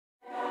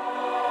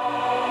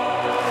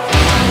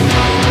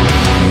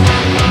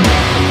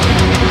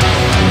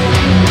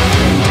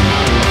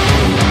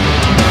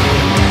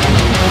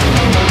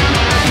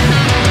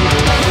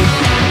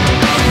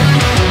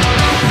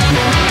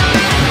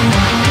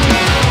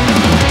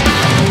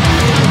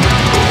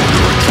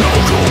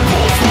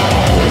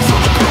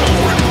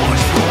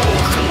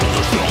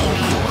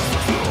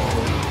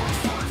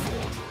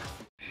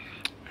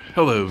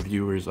Hello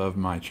viewers of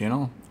my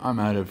channel. I'm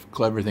out of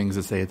clever things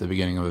to say at the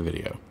beginning of a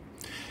video.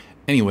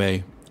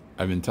 Anyway,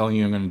 I've been telling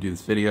you I'm going to do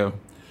this video,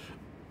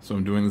 so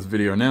I'm doing this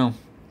video now.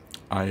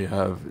 I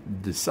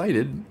have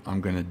decided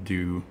I'm going to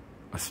do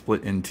a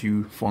split in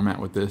two format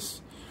with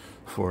this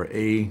for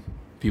A,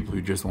 people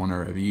who just want a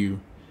review,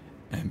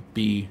 and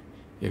B,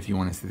 if you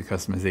want to see the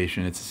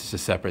customization. It's just a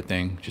separate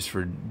thing, just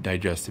for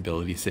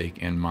digestibility's sake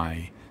and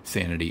my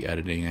sanity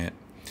editing it,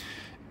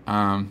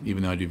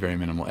 even though I do very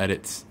minimal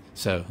edits.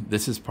 So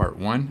this is part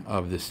one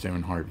of the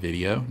Stoneheart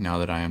video, now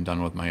that I am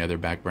done with my other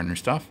back burner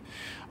stuff.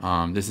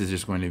 This is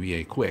just going to be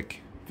a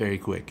quick, very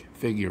quick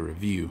figure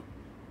review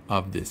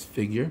of this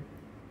figure.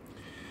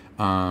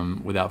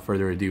 Without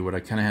further ado, what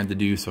I kind of had to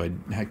do so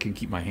I could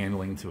keep my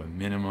handling to a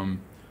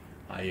minimum,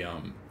 I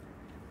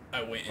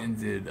went and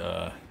did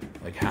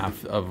like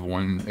half of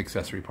one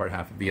accessory part,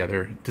 half of the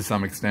other to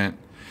some extent.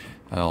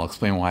 I'll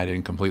explain why I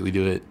didn't completely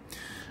do it.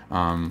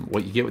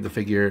 What you get with the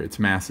figure, it's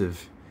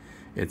massive.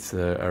 It's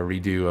a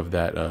redo of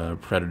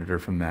that Predator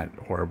from that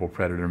horrible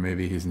Predator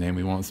movie whose name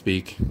we won't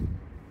speak.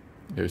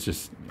 It was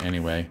just,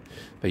 anyway,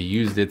 they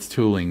used its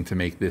tooling to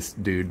make this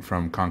dude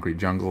from Concrete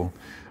Jungle,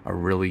 a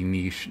really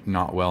niche,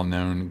 not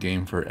well-known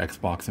game for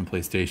Xbox and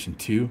PlayStation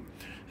 2.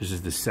 This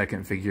is the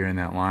second figure in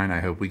that line. I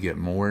hope we get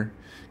more,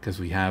 because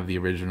we have the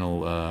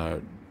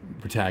original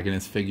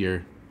protagonist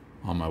figure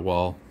on my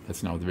wall.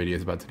 That's not what the video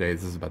is about today.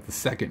 This is about the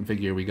second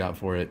figure we got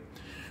for it.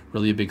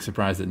 Really a big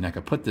surprise that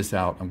NECA put this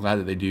out. I'm glad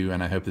that they do,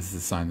 and I hope this is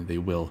a sign that they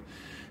will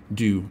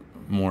do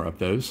more of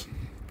those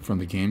from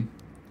the game.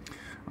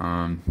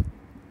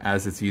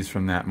 As it's used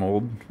from that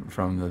mold,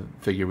 from the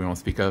figure we won't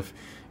speak of,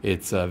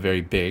 it's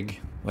very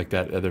big, like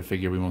that other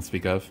figure we won't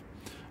speak of.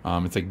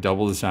 It's like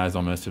double the size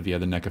almost of the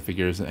other NECA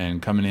figures, and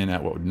coming in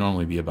at what would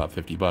normally be about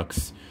 50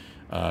 bucks.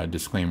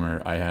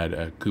 Disclaimer, I had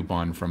a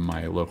coupon from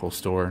my local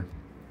store,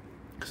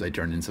 because I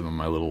turned in some of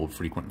my little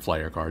frequent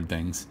flyer card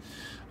things.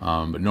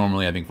 But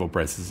normally I think full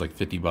price is like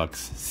 50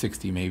 bucks,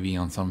 60 maybe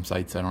on some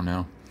sites, I don't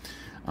know.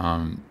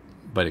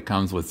 But it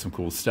comes with some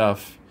cool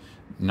stuff.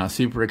 Not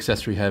super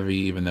accessory heavy,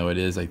 even though it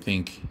is, I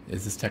think,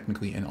 is this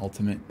technically an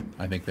ultimate?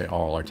 I think they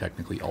all are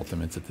technically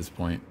ultimates at this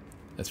point,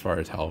 as far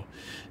as how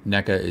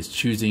NECA is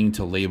choosing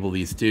to label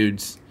these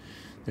dudes.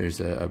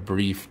 There's a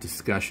brief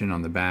discussion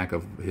on the back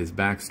of his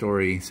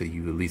backstory, so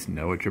you at least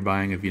know what you're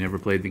buying if you never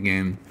played the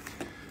game.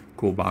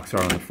 Cool box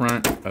art on the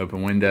front,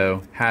 open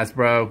window,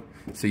 Hasbro,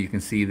 so you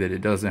can see that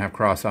it doesn't have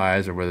cross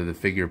eyes or whether the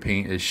figure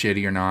paint is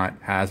shitty or not.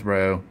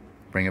 Hasbro,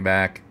 bring it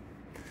back.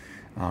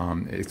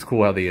 It's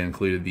cool how they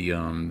included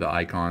the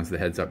icons, the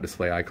heads-up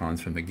display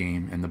icons from the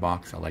game in the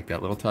box. I like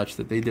that little touch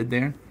that they did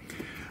there.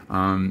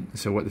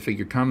 So what the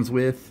figure comes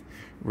with,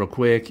 real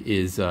quick,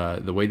 is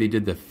the way they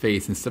did the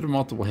face. Instead of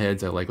multiple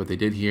heads, I like what they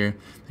did here.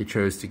 They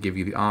chose to give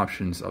you the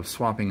options of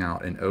swapping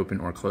out an open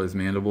or closed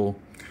mandible,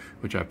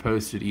 which I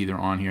posted either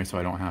on here so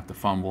I don't have to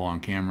fumble on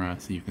camera,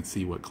 so you can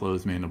see what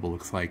closed mandible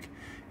looks like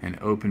and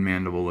open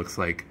mandible looks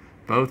like,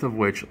 both of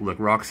which look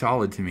rock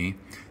solid to me.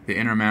 The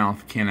inner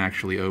mouth can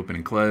actually open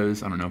and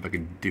close. I don't know if I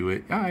could do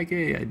it. Oh,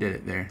 okay, I did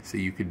it there. So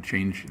you could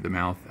change the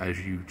mouth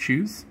as you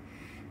choose.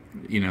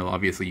 You know,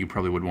 obviously you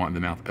probably would want the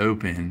mouth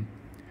open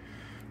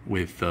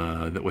with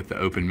the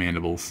open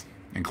mandibles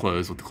and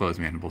closed with the closed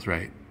mandibles,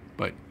 right?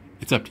 But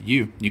it's up to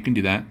you. You can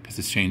do that because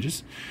this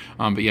changes.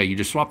 But yeah, you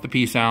just swap the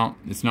piece out.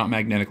 It's not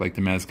magnetic like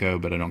the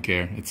Mezco, but I don't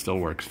care. It still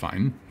works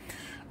fine.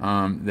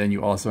 Then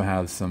you also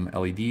have some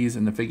LEDs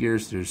in the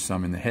figures. There's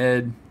some in the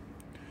head.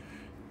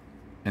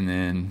 And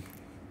then,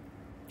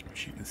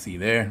 which you can see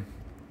there.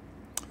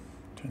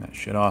 Turn that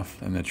shit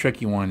off. And the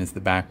tricky one is the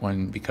back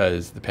one,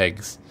 because the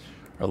pegs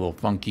are a little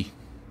funky.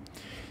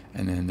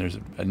 And then there's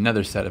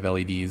another set of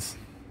LEDs.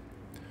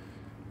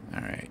 All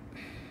right.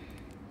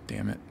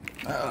 Damn it.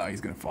 Oh,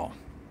 he's going to fall.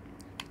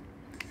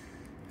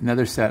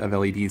 Another set of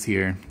LEDs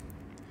here.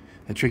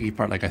 The tricky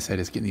part, like I said,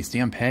 is getting these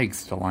damn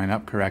pegs to line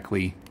up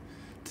correctly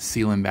to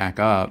seal them back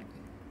up.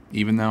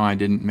 Even though I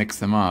didn't mix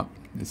them up,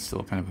 it's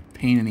still kind of a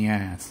pain in the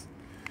ass,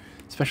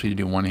 especially to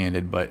do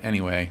one-handed. But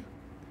anyway,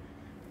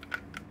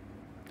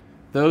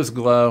 those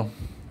glow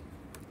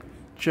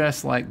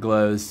just like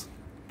glows.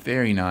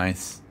 Very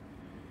nice.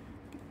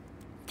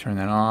 Turn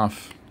that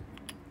off.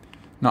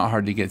 Not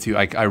hard to get to.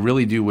 I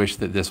really do wish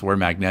that this were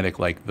magnetic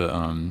like the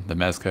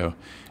Mezco.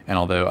 And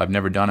although I've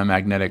never done a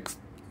magnetic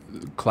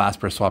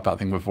clasper swap out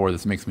thing before,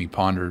 this makes me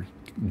ponder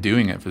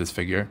doing it for this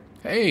figure.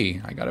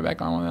 Hey, I got it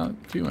back on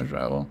without too much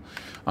trouble.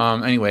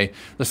 Anyway,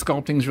 the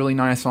sculpting's really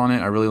nice on it.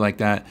 I really like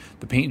that.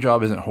 The paint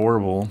job isn't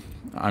horrible.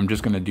 I'm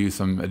just going to do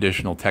some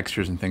additional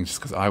textures and things just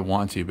because I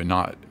want to, but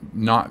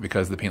not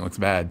because the paint looks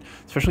bad.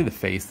 Especially the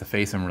face. The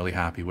face I'm really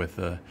happy with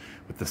the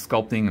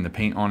sculpting and the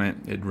paint on it.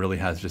 It really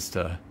has just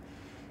a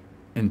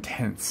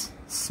intense,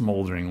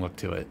 smoldering look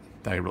to it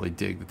that I really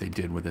dig that they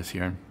did with this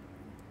here.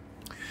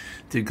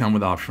 Did come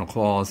with optional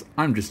claws.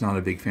 I'm just not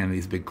a big fan of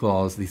these big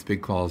claws. These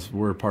big claws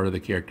were part of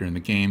the character in the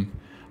game.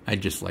 I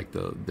just like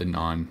the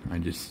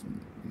I'm just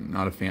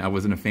not a fan. I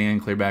wasn't a fan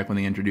clear back when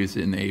they introduced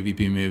it in the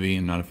AVP movie,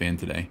 and not a fan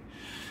today.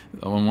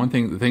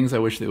 The things I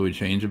wish they would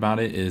change about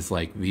it is,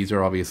 like, these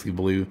are obviously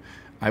blue.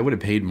 I would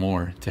have paid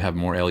more to have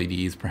more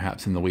LEDs,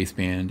 perhaps in the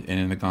waistband and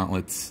in the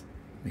gauntlets,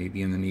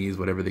 maybe in the knees,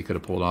 whatever they could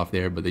have pulled off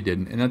there, but they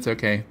didn't, and that's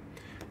okay.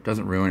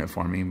 Doesn't ruin it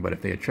for me, but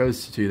if they had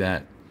chose to do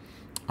that,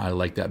 I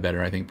like that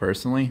better, I think,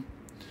 personally.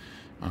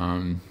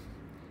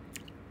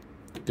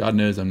 God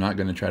knows I'm not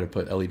going to try to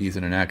put LEDs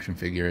in an action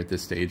figure at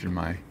this stage in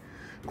my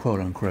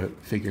quote-unquote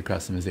figure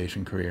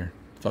customization career.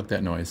 Fuck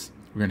that noise.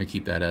 We're going to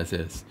keep that as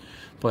is.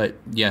 But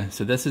yeah,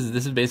 so this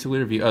is basically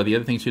a review. Oh, the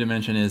other thing to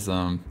mention is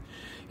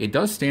it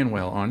does stand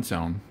well on its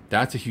own.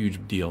 That's a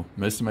huge deal.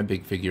 Most of my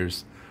big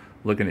figures,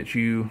 looking at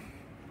you,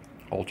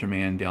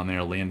 Ultraman down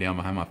there laying down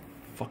behind my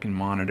fucking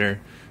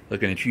monitor,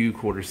 looking at you,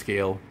 quarter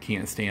scale,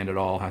 can't stand at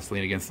all, has to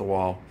lean against the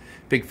wall.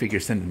 Big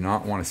figures tend to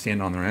not want to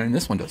stand on their own.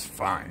 This one does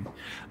fine.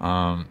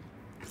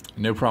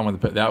 No problem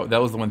with that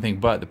was the one thing,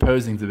 but the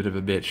posing's a bit of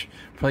a bitch,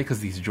 probably because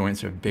these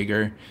joints are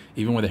bigger.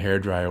 Even with a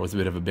hairdryer, it was a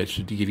bit of a bitch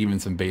to get even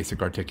some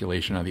basic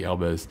articulation of the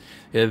elbows.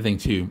 The other thing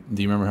too,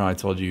 do you remember how I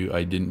told you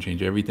I didn't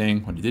change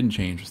everything? What I didn't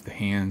change was the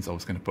hands. I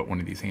was going to put one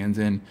of these hands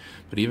in,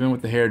 but even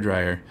with the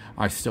hairdryer,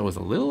 I still was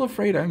a little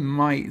afraid I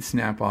might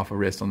snap off a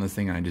wrist on this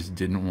thing, and I just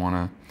didn't want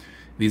to.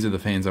 These are the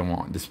fans I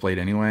want displayed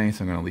anyway,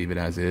 so I'm going to leave it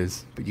as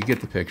is, but you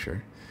get the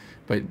picture.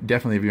 But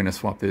definitely, if you're going to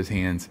swap those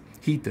hands,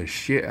 heat the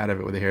shit out of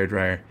it with a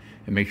hairdryer,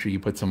 and make sure you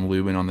put some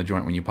lube in on the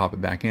joint when you pop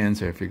it back in,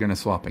 so if you're going to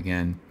swap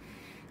again,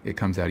 it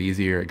comes out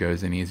easier, it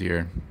goes in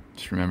easier.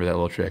 Just remember that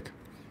little trick.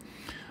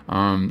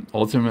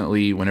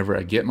 Ultimately, whenever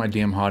I get my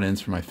damn hot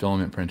ends for my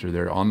filament printer,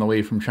 they're on the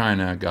way from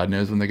China. God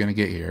knows when they're going to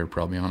get here.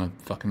 Probably on a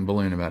fucking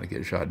balloon about to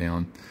get shot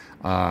down.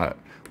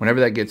 Whenever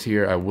that gets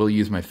here, I will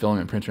use my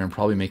filament printer and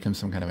probably make them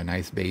some kind of a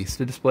nice base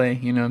to display,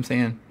 you know what I'm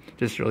saying?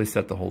 Just really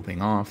set the whole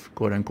thing off,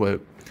 quote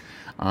unquote.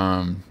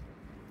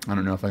 I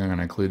don't know if I'm going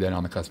to include that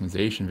on the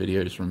customization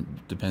video. It just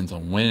depends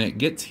on when it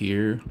gets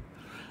here.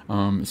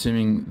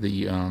 Assuming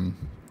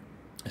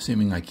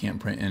I can't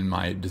print in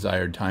my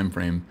desired time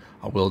frame,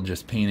 I will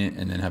just paint it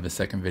and then have a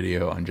second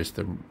video on just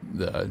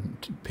the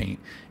paint.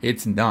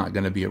 It's not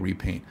going to be a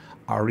repaint.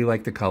 I already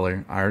like the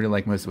color. I already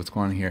like most of what's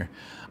going on here.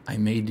 I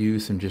may do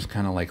some just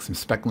kind of like some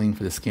speckling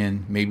for the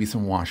skin, maybe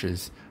some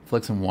washes. I feel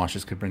like some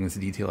washes could bring this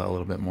detail out a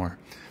little bit more.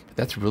 But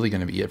that's really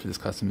going to be it for this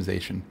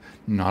customization.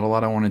 Not a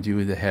lot I want to do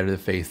with the head or the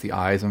face. The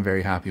eyes I'm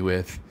very happy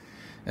with.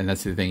 And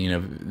that's the thing, you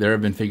know, there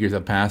have been figures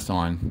I've passed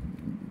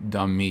on,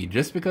 dumb me,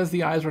 just because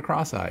the eyes were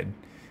cross-eyed.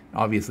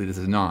 Obviously this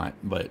is not,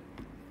 but,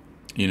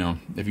 you know,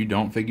 if you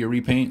don't figure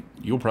repaint,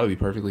 you'll probably be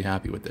perfectly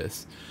happy with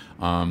this.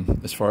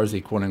 As far as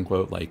a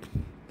quote-unquote, like,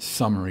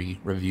 summary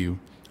review,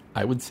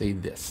 I would say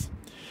this.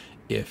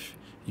 If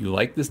you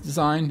like this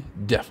design,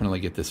 definitely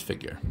get this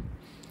figure.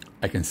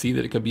 I can see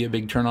that it could be a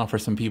big turnoff for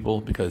some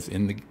people because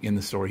in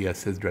the store,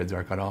 yes, his dreads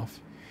are cut off.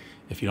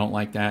 If you don't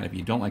like that, if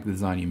you don't like the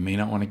design, you may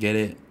not want to get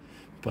it,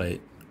 but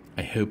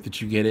I hope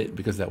that you get it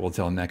because that will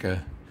tell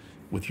NECA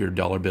with your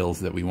dollar bills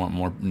that we want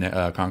more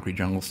concrete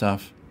jungle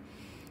stuff.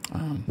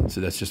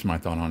 So that's just my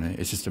thought on it.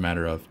 It's just a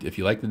matter of, if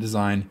you like the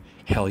design,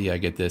 hell yeah,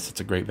 get this.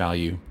 It's a great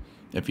value.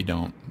 If you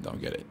don't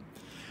get it.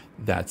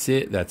 That's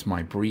it. That's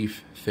my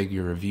brief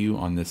figure review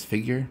on this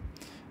figure.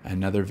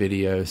 Another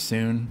video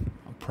soon,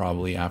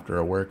 probably after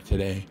our work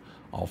today.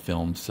 I'll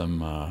film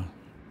some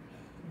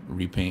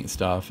repaint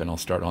stuff and I'll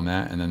start on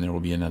that, and then there will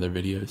be another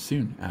video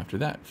soon after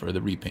that for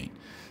the repaint.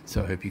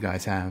 So I hope you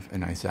guys have a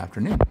nice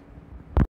afternoon.